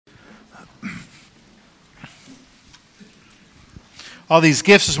all these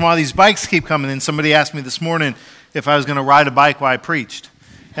gifts from all these bikes keep coming in. Somebody asked me this morning if I was going to ride a bike while I preached.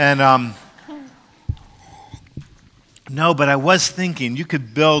 And no, but I was thinking you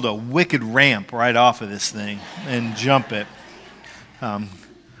could build a wicked ramp right off of this thing and jump it. I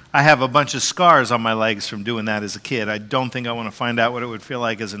have a bunch of scars on my legs from doing that as a kid. I don't think I want to find out what it would feel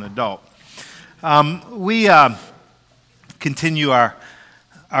like as an adult. We continue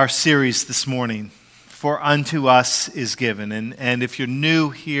our series this morning, For Unto Us is Given. And if you're new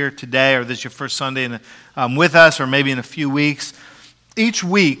here today, or this is your first Sunday with us, or maybe in a few weeks, each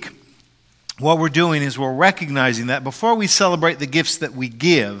week what we're doing is we're recognizing that before we celebrate the gifts that we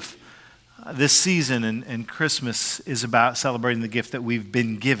give, this season and Christmas is about celebrating the gift that we've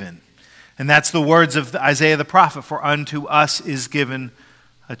been given. And that's the words of Isaiah the prophet, for unto us is given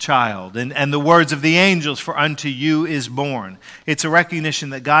a child. And the words of the angels, for unto you is born. It's a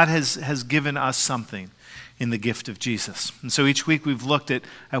recognition that God has given us something in the gift of Jesus. And so each week we've looked at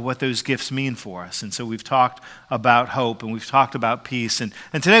what those gifts mean for us. And so we've talked about hope and we've talked about peace. And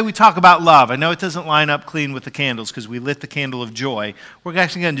today we talk about love. I know it doesn't line up clean with the candles because we lit the candle of joy. We're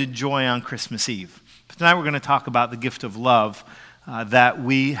actually going to do joy on Christmas Eve. But tonight we're going to talk about the gift of love that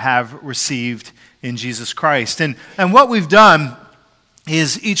we have received in Jesus Christ. And what we've done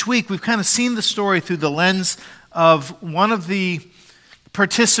is each week we've kind of seen the story through the lens of one of the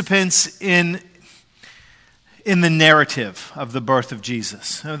participants in the narrative of the birth of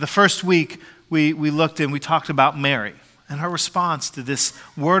Jesus. The first week we looked and we talked about Mary and her response to this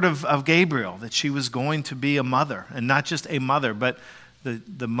word of Gabriel that she was going to be a mother, and not just a mother, but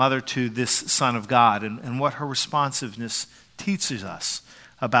the mother to this Son of God, and what her responsiveness teaches us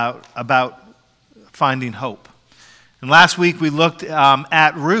about finding hope. And last week we looked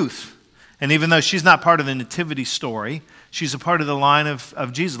at Ruth, and even though she's not part of the nativity story, she's a part of the line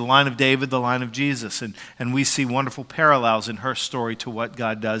of Jesus, the line of David, the line of Jesus. And we see wonderful parallels in her story to what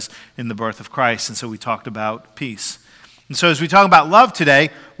God does in the birth of Christ. And so we talked about peace. And so as we talk about love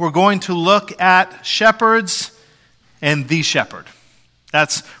today, we're going to look at shepherds and the shepherd.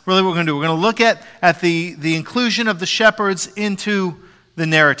 That's really what we're going to do. We're going to look at the inclusion of the shepherds into the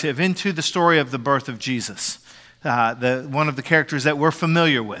narrative, into the story of the birth of Jesus. One of the characters that we're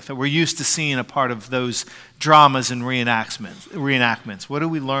familiar with, that we're used to seeing a part of those dramas and reenactments. What do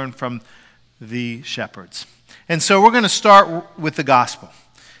we learn from the shepherds? And so we're going to start with the gospel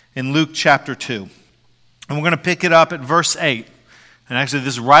in Luke chapter 2. And we're going to pick it up at verse 8. And actually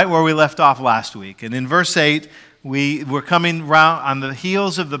this is right where we left off last week. And in verse 8, we're coming round on the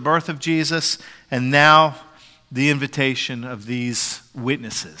heels of the birth of Jesus, and now the invitation of these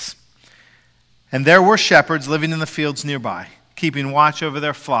witnesses. And there were shepherds living in the fields nearby, keeping watch over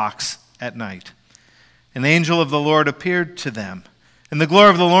their flocks at night. An angel of the Lord appeared to them, and the glory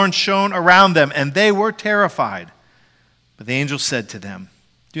of the Lord shone around them, and they were terrified. But the angel said to them,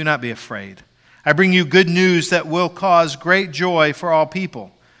 "Do not be afraid. I bring you good news that will cause great joy for all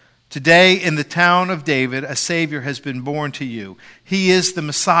people. Today in the town of David a Savior has been born to you. He is the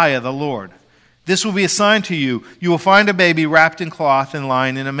Messiah, the Lord. This will be a sign to you. You will find a baby wrapped in cloth and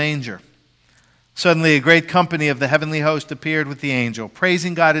lying in a manger." Suddenly a great company of the heavenly host appeared with the angel,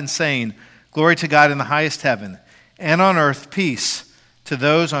 praising God and saying, "Glory to God in the highest heaven, and on earth peace to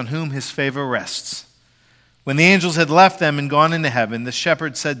those on whom his favor rests." When the angels had left them and gone into heaven, the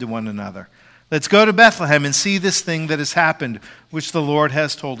shepherds said to one another, "Let's go to Bethlehem and see this thing that has happened, which the Lord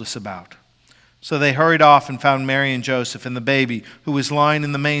has told us about." So they hurried off and found Mary and Joseph and the baby who was lying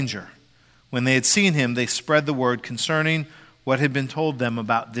in the manger. When they had seen him, they spread the word concerning what had been told them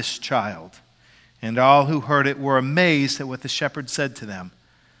about this child. And all who heard it were amazed at what the shepherds said to them.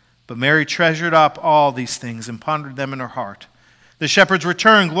 But Mary treasured up all these things and pondered them in her heart. The shepherds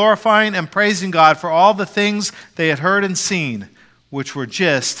returned, glorifying and praising God for all the things they had heard and seen, which were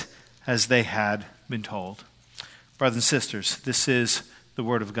just as they had been told. Brothers and sisters, this is the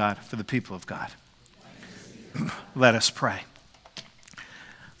word of God for the people of God. Let us pray.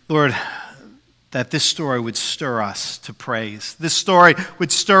 Lord, that this story would stir us to praise. This story would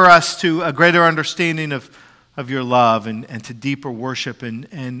stir us to a greater understanding of your love and to deeper worship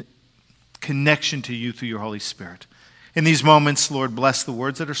and connection to you through your Holy Spirit. In these moments, Lord, bless the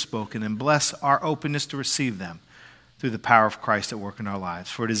words that are spoken and bless our openness to receive them through the power of Christ at work in our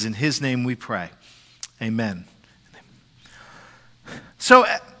lives. For it is in his name we pray. Amen. So,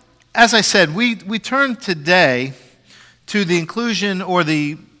 as I said, we turn today to the inclusion or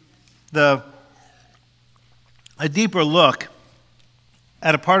a deeper look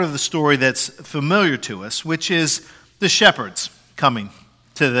at a part of the story that's familiar to us, which is the shepherds coming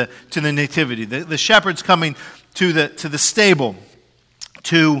to the nativity. The shepherds coming to the stable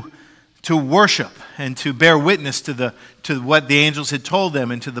to to worship and to bear witness to what the angels had told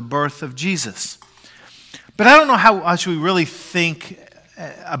them and to the birth of Jesus. But I don't know how much we really think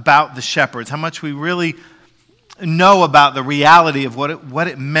about the shepherds, how much we really know about the reality of what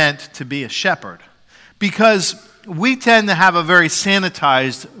it meant to be a shepherd. Because we tend to have a very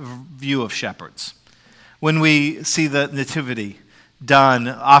sanitized view of shepherds. When we see the nativity done,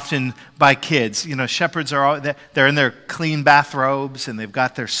 often by kids, shepherds they're in their clean bathrobes and they've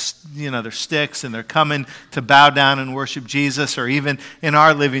got their sticks and they're coming to bow down and worship Jesus. Or even in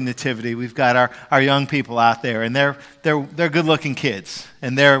our living nativity, we've got our young people out there, and they're good-looking kids,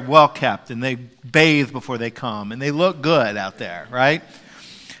 and they're well kept, and they bathe before they come, and they look good out there, right?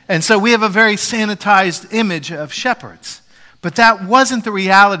 And so we have a very sanitized image of shepherds. But that wasn't the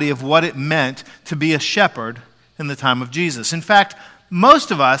reality of what it meant to be a shepherd in the time of Jesus. In fact,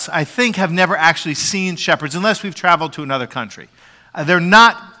 most of us, I think, have never actually seen shepherds unless we've traveled to another country. They're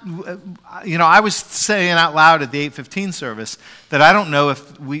not, I was saying out loud at the 8:15 service that I don't know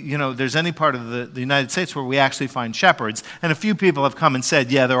if there's any part of the United States where we actually find shepherds. And a few people have come and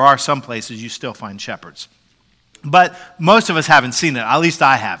said, yeah, there are some places you still find shepherds. But most of us haven't seen it. At least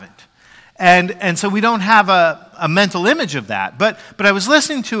I haven't. And so we don't have a mental image of that. But I was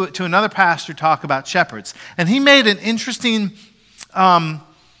listening to another pastor talk about shepherds, and he made an interesting kind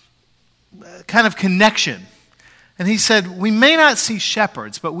of connection. And he said, we may not see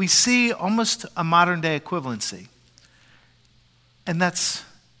shepherds, but we see almost a modern day equivalency. And that's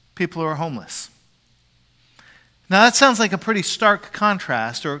people who are homeless. Now that sounds like a pretty stark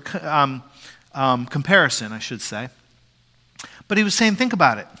contrast, or comparison, I should say. But he was saying, think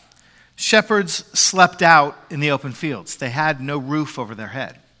about it. Shepherds slept out in the open fields. They had no roof over their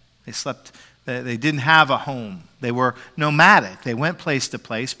head. They didn't have a home. They were nomadic. They went place to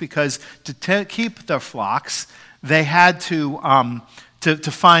place because to keep their flocks, they had to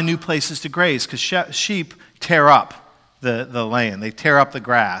find new places to graze, because sheep tear up the land. They tear up the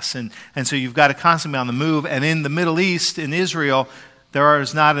grass. And so you've got to constantly be on the move. And in the Middle East, in Israel, there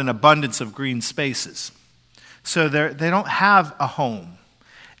is not an abundance of green spaces. So they don't have a home.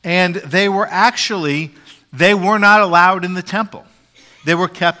 And they were not allowed in the temple. They were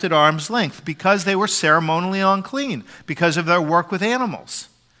kept at arm's length because they were ceremonially unclean because of their work with animals.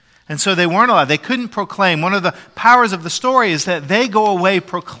 And so they weren't allowed. They couldn't proclaim. One of the powers of the story is that they go away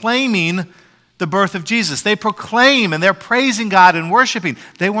proclaiming the birth of Jesus. They proclaim and they're praising God and worshiping.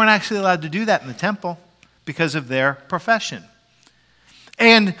 They weren't actually allowed to do that in the temple because of their profession.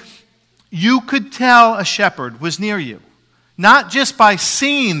 And you could tell a shepherd was near you, not just by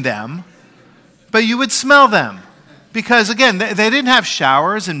seeing them, but you would smell them. Because, again, they didn't have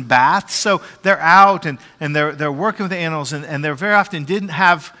showers and baths, so they're out and they're working with the animals, and they very often didn't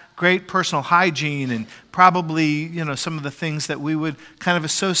have great personal hygiene and probably, some of the things that we would kind of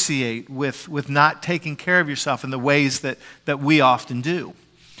associate with not taking care of yourself in the ways that we often do.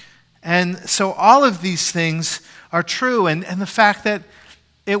 And so all of these things are true, and the fact that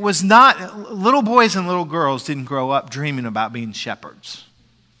it was not, little boys and little girls didn't grow up dreaming about being shepherds.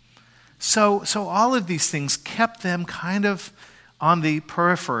 So all of these things kept them kind of on the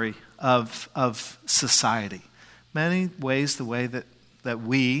periphery of society. Many ways, the way that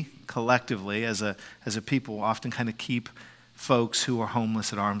we collectively as a people often kind of keep folks who are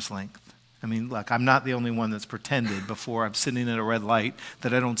homeless at arm's length. I mean, look, I'm not the only one that's pretended before I'm sitting at a red light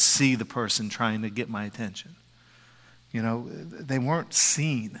that I don't see the person trying to get my attention. They weren't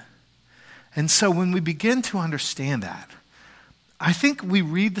seen. And so when we begin to understand that, I think we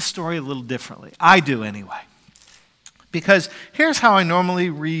read the story a little differently. I do anyway. Because here's how I normally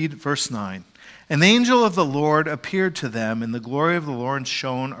read verse 9. An angel of the Lord appeared to them, and the glory of the Lord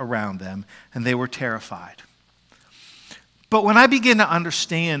shone around them, and they were terrified. But when I begin to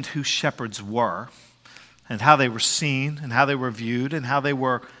understand who shepherds were, and how they were seen, and how they were viewed, and how they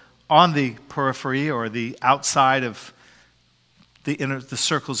were on the periphery or the outside of the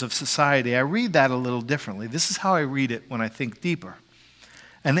circles of society, I read that a little differently. This is how I read it when I think deeper.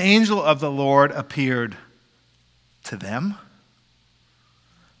 An angel of the Lord appeared to them.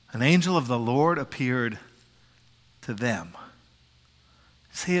 An angel of the Lord appeared to them.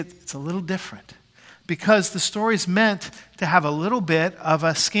 See, it's a little different because the story's meant to have a little bit of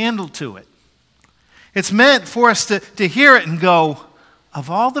a scandal to it. It's meant for us to hear it and go, of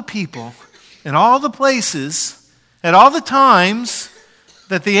all the people and all the places at all the times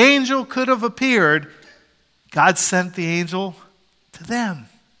that the angel could have appeared, God sent the angel to them.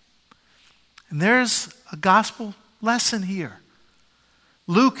 And there's a gospel lesson here.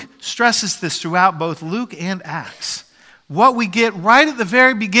 Luke stresses this throughout both Luke and Acts. what we get right at the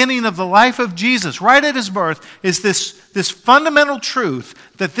very beginning of the life of Jesus, right at his birth, is this fundamental truth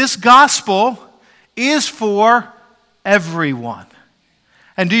that this gospel is for everyone.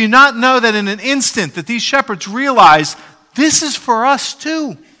 And do you not know that in an instant that these shepherds realized this is for us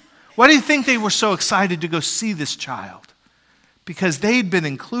too? Why do you think they were so excited to go see this child? Because they'd been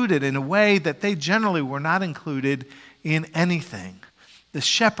included in a way that they generally were not included in anything. The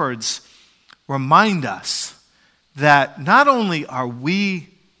shepherds remind us that not only are we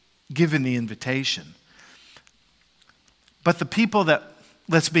given the invitation, but the people that,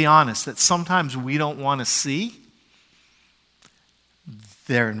 let's be honest, that sometimes we don't want to see,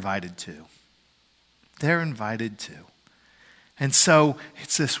 they're invited to. They're invited to. And so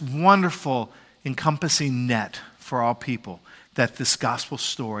it's this wonderful encompassing net for all people that this gospel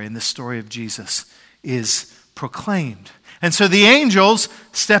story and this story of Jesus is proclaimed. And so the angels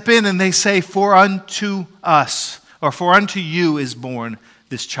step in and they say, for unto us, or for unto you is born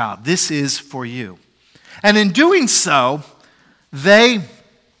this child. This is for you. And in doing so, they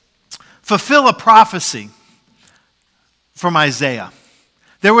fulfill a prophecy from Isaiah.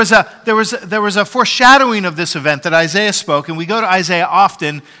 There was a foreshadowing of this event that Isaiah spoke, and we go to Isaiah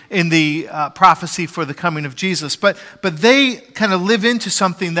often in the prophecy for the coming of Jesus. But they kind of live into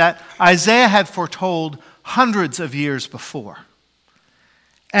something that Isaiah had foretold hundreds of years before.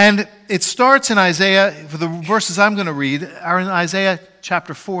 And it starts in Isaiah, for the verses I'm going to read, are in Isaiah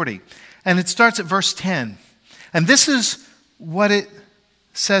chapter 40. And it starts at verse 10. And this is what it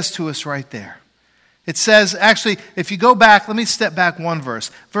says to us right there. It says, actually, if you go back, let me step back one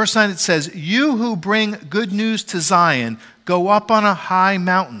verse. Verse 9, it says, you who bring good news to Zion, go up on a high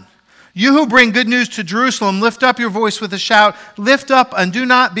mountain. You who bring good news to Jerusalem, lift up your voice with a shout. Lift up and do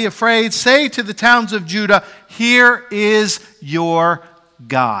not be afraid. Say to the towns of Judah, here is your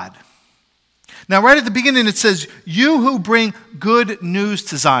God. Now, right at the beginning, it says, you who bring good news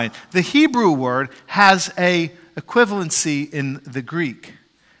to Zion. The Hebrew word has an equivalency in the Greek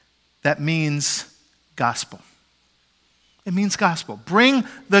that means gospel. It means gospel. Bring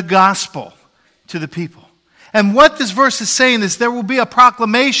the gospel to the people. And what this verse is saying is there will be a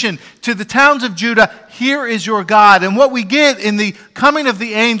proclamation to the towns of Judah, here is your God. And what we get in the coming of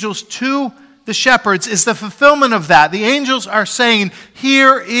the angels to the shepherds is the fulfillment of that. The angels are saying,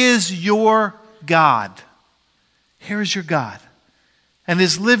 here is your God. Here is your God. And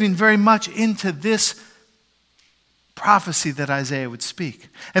is living very much into this prophecy that Isaiah would speak.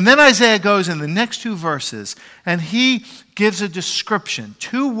 And then Isaiah goes in the next two verses and he gives a description,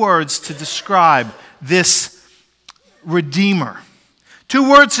 two words to describe this Redeemer. Two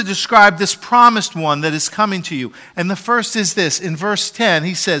words to describe this promised one that is coming to you. And the first is this. In verse 10,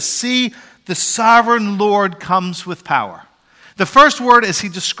 he says, see, the sovereign Lord comes with power. The first word is he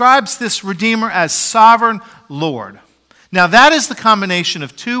describes this Redeemer as sovereign Lord. Now that is the combination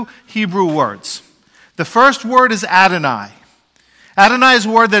of two Hebrew words. The first word is Adonai. Adonai is a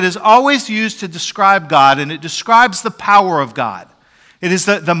word that is always used to describe God, and it describes the power of God. It is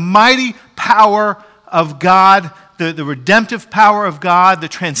the mighty power of God, the redemptive power of God, the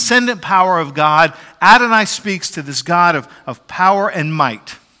transcendent power of God. Adonai speaks to this God of power and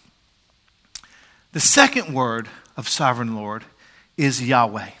might. The second word of sovereign Lord is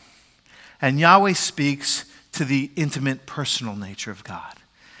Yahweh. And Yahweh speaks to the intimate, personal nature of God.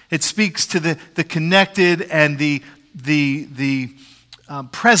 It speaks to the connected and the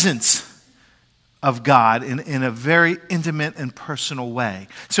presence of God in a very intimate and personal way.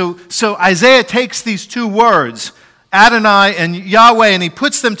 So Isaiah takes these two words, Adonai and Yahweh, and he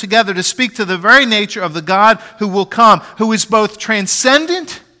puts them together to speak to the very nature of the God who will come, who is both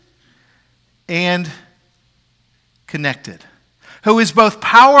transcendent and connected, who is both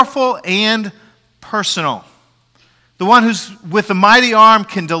powerful and personal. The one who's with a mighty arm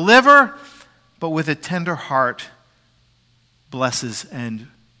can deliver, but with a tender heart blesses and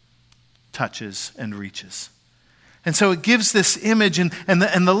touches and reaches. And so it gives this image, and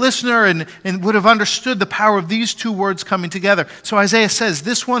the listener and would have understood the power of these two words coming together. So Isaiah says,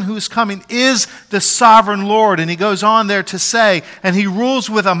 this one who is coming is the sovereign Lord. And he goes on there to say, and he rules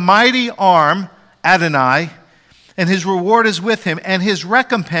with a mighty arm, Adonai, and his reward is with him, and his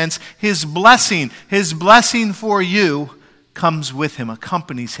recompense, his blessing for you comes with him,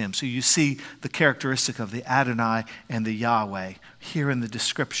 accompanies him. So you see the characteristic of the Adonai and the Yahweh here in the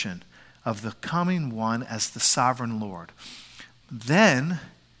description of the coming one as the sovereign Lord. Then,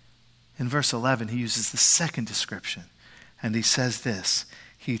 in verse 11, he uses the second description, and he says this,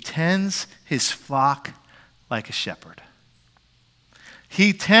 he tends his flock like a shepherd.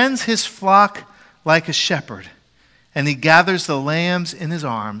 He tends his flock like a shepherd. And he gathers the lambs in his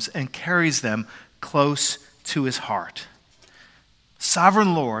arms and carries them close to his heart.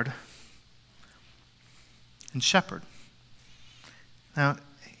 sovereign Lord, and shepherd. Now,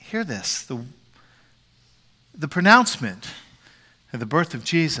 hear this. The pronouncement of the birth of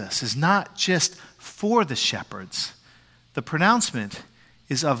Jesus is not just for the shepherds. The pronouncement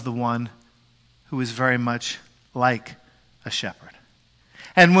is of the one who is very much like a shepherd.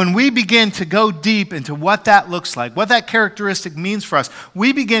 And when we begin to go deep into what that looks like, what that characteristic means for us,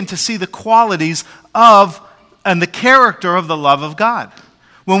 we begin to see the qualities of and the character of the love of God.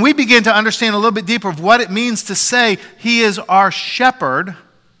 When we begin to understand a little bit deeper of what it means to say He is our shepherd,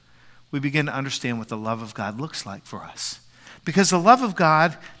 we begin to understand what the love of God looks like for us. Because the love of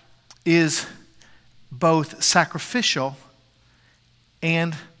God is both sacrificial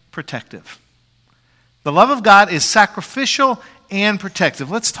and protective. The love of God is sacrificial and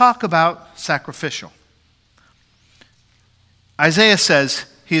protective. Let's talk about sacrificial. Isaiah says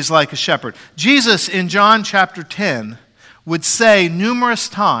He is like a shepherd. Jesus in John chapter 10 would say numerous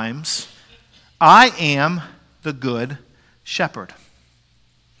times, I am the good shepherd.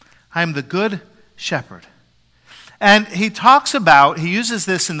 I am the good shepherd. And he uses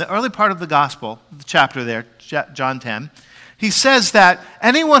this in the early part of the gospel, the chapter there, John 10. He says that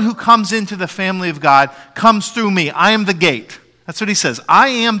anyone who comes into the family of God comes through me. I am the gate. That's what he says. I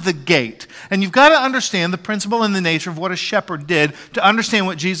am the gate. And you've got to understand the principle and the nature of what a shepherd did to understand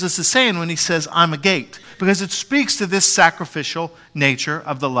what Jesus is saying when he says, I'm a gate. Because it speaks to this sacrificial nature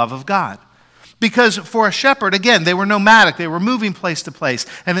of the love of God. Because for a shepherd, again, they were nomadic. They were moving place to place.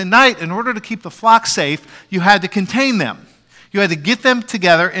 And at night, in order to keep the flock safe, you had to contain them. You had to get them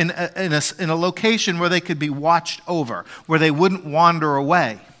together in a location where they could be watched over, where they wouldn't wander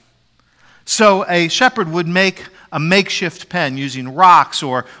away. So a shepherd would make a makeshift pen using rocks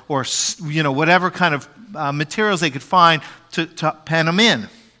or whatever kind of materials they could find to pen them in.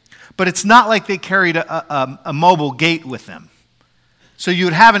 But it's not like they carried a mobile gate with them. So you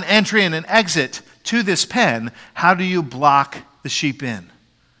would have an entry and an exit to this pen. How do you block the sheep in?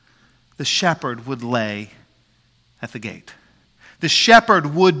 The shepherd would lay at the gate. The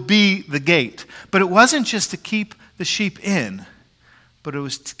shepherd would be the gate. But it wasn't just to keep the sheep in, but it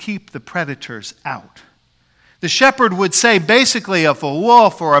was to keep the predators out. The shepherd would say, basically, if a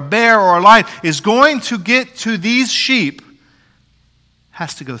wolf or a bear or a lion is going to get to these sheep,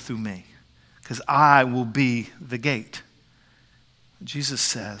 has to go through me, because I will be the gate. Jesus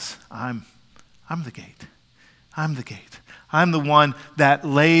says, I'm the gate. I'm the gate. I'm the one that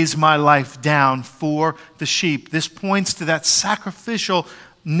lays my life down for the sheep. This points to that sacrificial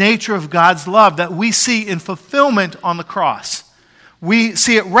nature of God's love that we see in fulfillment on the cross. We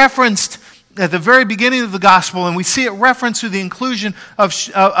see it referenced at the very beginning of the gospel, and we see it referenced through the inclusion of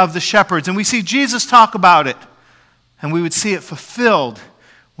the shepherds. And we see Jesus talk about it. And we would see it fulfilled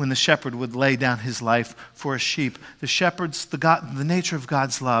when the shepherd would lay down his life for a sheep. The nature of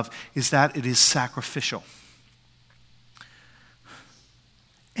God's love is that it is sacrificial.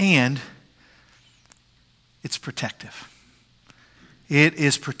 And it's protective. It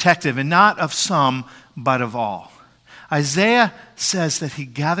is protective, and not of some, but of all. Isaiah says that he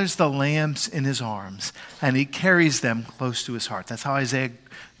gathers the lambs in his arms and he carries them close to his heart. That's how Isaiah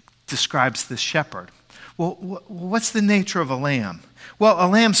describes the shepherd. Well, what's the nature of a lamb? Well, a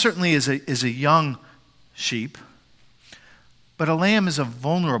lamb certainly is a young sheep, but a lamb is a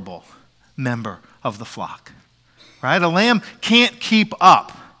vulnerable member of the flock, right? A lamb can't keep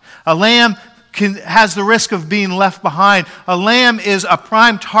up. A lamb has the risk of being left behind. A lamb is a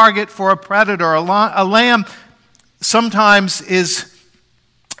prime target for a predator. A lamb sometimes is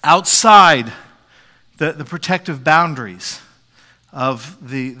outside the protective boundaries of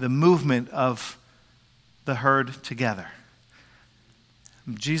the movement of the herd together.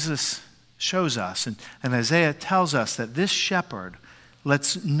 Jesus shows us, and Isaiah tells us that this shepherd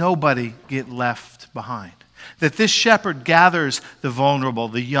lets nobody get left behind. That this shepherd gathers the vulnerable,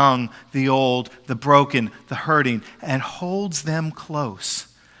 the young, the old, the broken, the hurting, and holds them close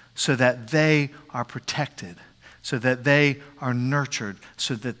so that they are protected, so that they are nurtured,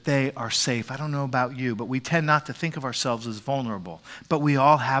 so that they are safe. I don't know about you, but we tend not to think of ourselves as vulnerable, but we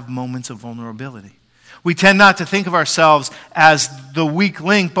all have moments of vulnerability. We tend not to think of ourselves as the weak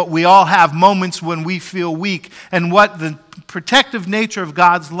link, but we all have moments when we feel weak. And what the protective nature of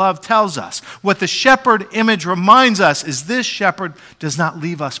God's love tells us, what the shepherd image reminds us, is this shepherd does not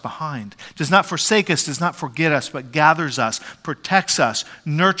leave us behind, does not forsake us, does not forget us, but gathers us, protects us,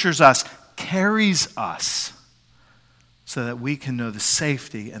 nurtures us, carries us, so that we can know the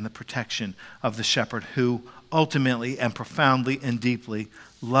safety and the protection of the shepherd who ultimately and profoundly and deeply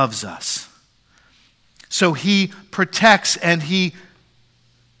loves us. So he protects and he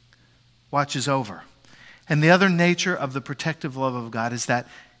watches over. And the other nature of the protective love of God is that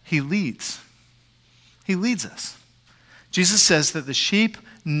he leads. He leads us. Jesus says that the sheep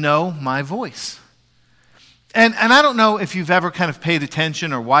know my voice. And I don't know if you've ever kind of paid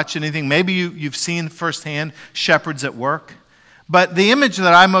attention or watched anything. Maybe you've seen firsthand shepherds at work. But the image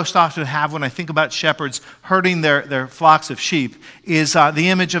that I most often have when I think about shepherds herding their flocks of sheep is the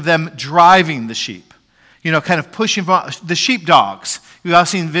image of them driving the sheep. You know, kind of pushing the sheepdogs. You've all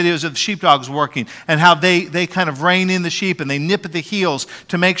seen videos of the sheepdogs working and how they kind of rein in the sheep and they nip at the heels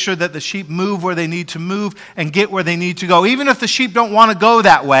to make sure that the sheep move where they need to move and get where they need to go. Even if the sheep don't want to go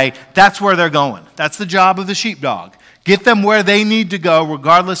that way, that's where they're going. That's the job of the sheepdog. Get them where they need to go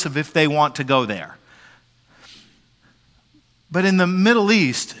regardless of if they want to go there. But in the Middle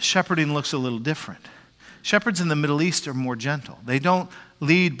East, shepherding looks a little different. Shepherds in the Middle East are more gentle. They don't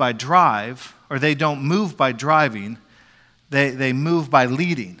lead by drive, or they don't move by driving. They move by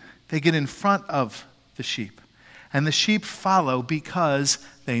leading. They get in front of the sheep. And the sheep follow because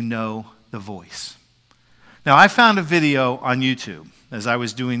they know the voice. Now, I found a video on YouTube as I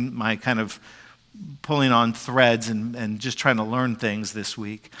was doing my kind of pulling on threads and just trying to learn things this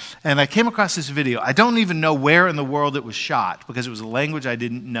week. And I came across this video. I don't even know where in the world it was shot because it was a language I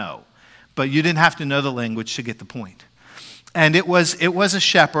didn't know. But you didn't have to know the language to get the point. And it was a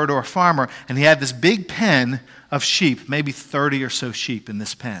shepherd or a farmer, and he had this big pen of sheep, maybe 30 or so sheep in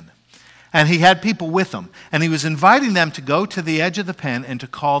this pen. And he had people with him. And he was inviting them to go to the edge of the pen and to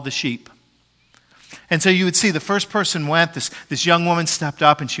call the sheep. And so you would see the first person went, this young woman stepped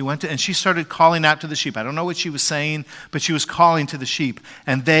up and she started calling out to the sheep. I don't know what she was saying, but she was calling to the sheep.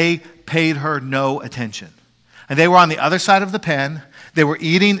 And they paid her no attention. And they were on the other side of the pen. They were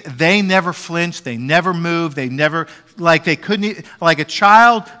eating. They never flinched. They never moved. They never, like they couldn't, like a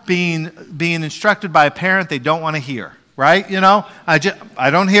child being instructed by a parent they don't want to hear, right? You know, I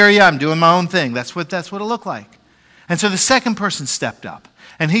don't hear you. I'm doing my own thing. That's what it looked like. And so the second person stepped up,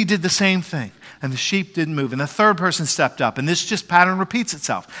 and he did the same thing. And the sheep didn't move. And the third person stepped up, and this just pattern repeats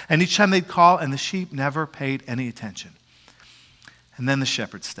itself. And each time they'd call, and the sheep never paid any attention. And then the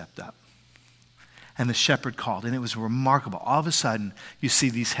shepherd stepped up. And the shepherd called, and it was remarkable. All of a sudden, you see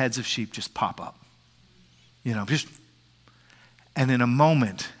these heads of sheep just pop up. You know, and in a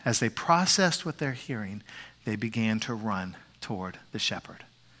moment, as they processed what they're hearing, they began to run toward the shepherd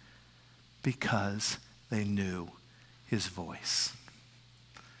because they knew his voice.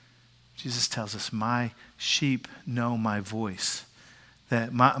 Jesus tells us, my sheep know my voice.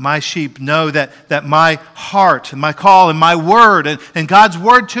 That my sheep know that my heart and my call and my word and God's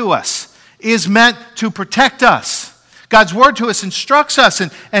word to us is meant to protect us. God's word to us instructs us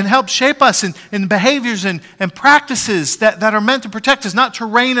and helps shape us in behaviors and practices that are meant to protect us, not to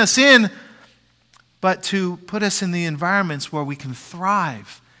rein us in, but to put us in the environments where we can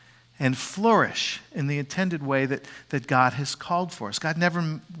thrive and flourish in the intended way that God has called for us. God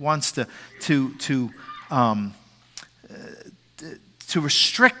never wants to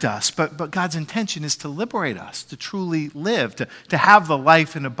restrict us, but God's intention is to liberate us, to truly live, to have the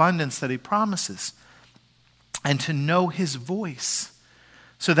life and abundance that he promises, and to know his voice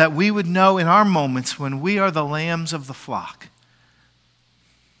so that we would know in our moments when we are the lambs of the flock,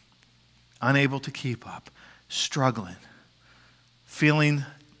 unable to keep up, struggling, feeling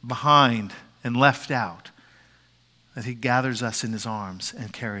behind and left out, that he gathers us in his arms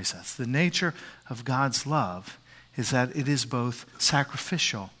and carries us. The nature of God's love is that it is both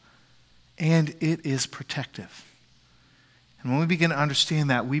sacrificial and it is protective. And when we begin to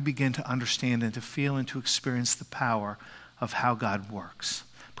understand that, we begin to understand and to feel and to experience the power of how God works.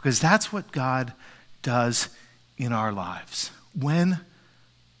 Because that's what God does in our lives when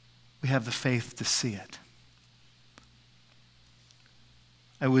we have the faith to see it.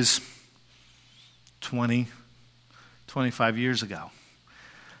 It was 25 years ago.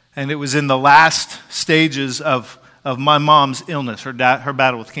 And it was in the last stages of my mom's illness, her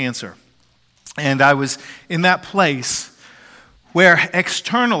battle with cancer. And I was in that place where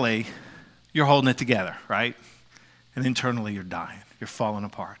externally you're holding it together, right? And internally you're dying. You're falling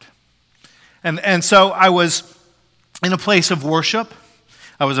apart. And so I was in a place of worship.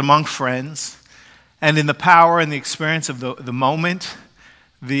 I was among friends. And in the power and the experience of the moment,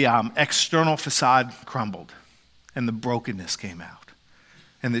 the external facade crumbled. And the brokenness came out.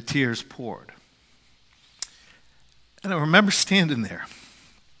 And the tears poured. And I remember standing there.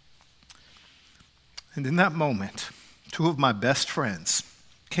 And in that moment, two of my best friends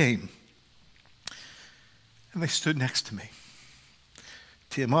came. And they stood next to me.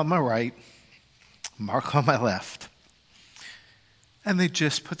 Tim on my right, Mark on my left. And they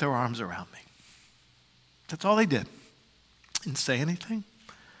just put their arms around me. That's all they did. Didn't say anything.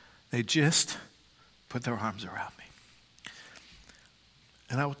 They just put their arms around me.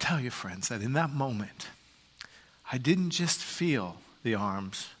 And I will tell you, friends, that in that moment, I didn't just feel the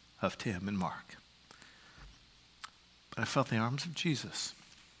arms of Tim and Mark, but I felt the arms of Jesus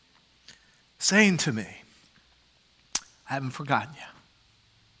saying to me, I haven't forgotten you.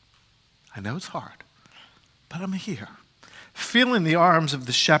 I know it's hard, but I'm here. Feeling the arms of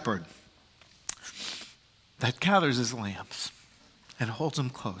the shepherd that gathers his lambs and holds them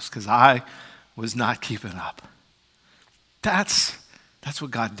close because I was not keeping up. That's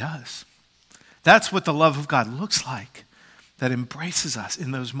what God does. That's what the love of God looks like, that embraces us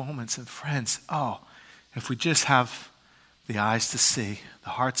in those moments. And friends, if we just have the eyes to see, the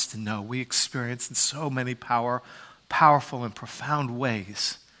hearts to know, we experience in so many powerful and profound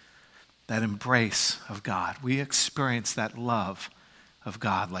ways that embrace of God. We experience that love of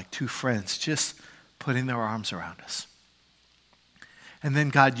God like two friends just putting their arms around us. And then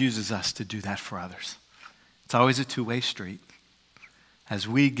God uses us to do that for others. It's always a two-way street. As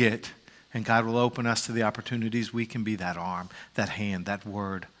we get, and God will open us to the opportunities, we can be that arm, that hand, that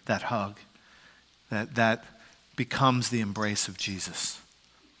word, that hug, that becomes the embrace of Jesus.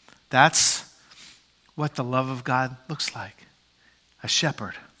 That's what the love of God looks like. A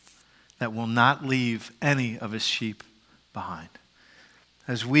shepherd that will not leave any of his sheep behind.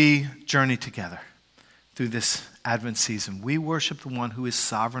 As we journey together through this Advent season, we worship the one who is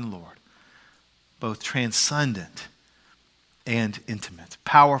sovereign Lord, both transcendent and intimate,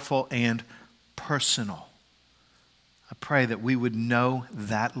 powerful and personal. I pray that we would know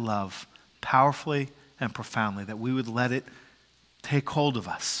that love powerfully and profoundly, that we would let it take hold of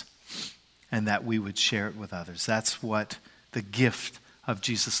us and that we would share it with others. That's what the gift of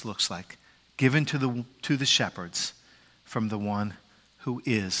Jesus looks like, given to the shepherds from the one who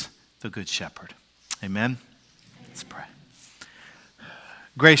is the good shepherd. Amen? Let's pray.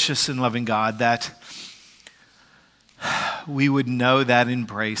 Gracious and loving God, that we would know that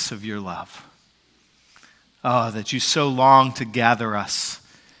embrace of your love. Oh, that you so long to gather us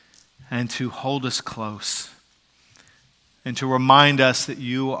and to hold us close and to remind us that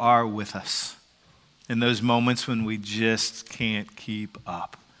you are with us in those moments when we just can't keep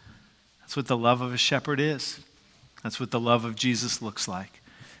up. That's what the love of a shepherd is. That's what the love of Jesus looks like.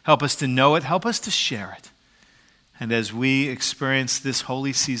 Help us to know it. Help us to share it. And as we experience this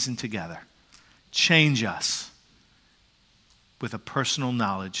holy season together, change us with a personal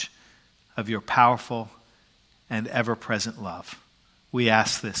knowledge of your powerful and ever-present love. We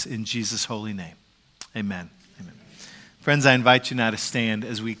ask this in Jesus' holy name. Amen. Amen. Friends, I invite you now to stand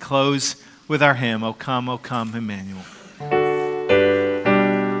as we close with our hymn, O come, Emmanuel.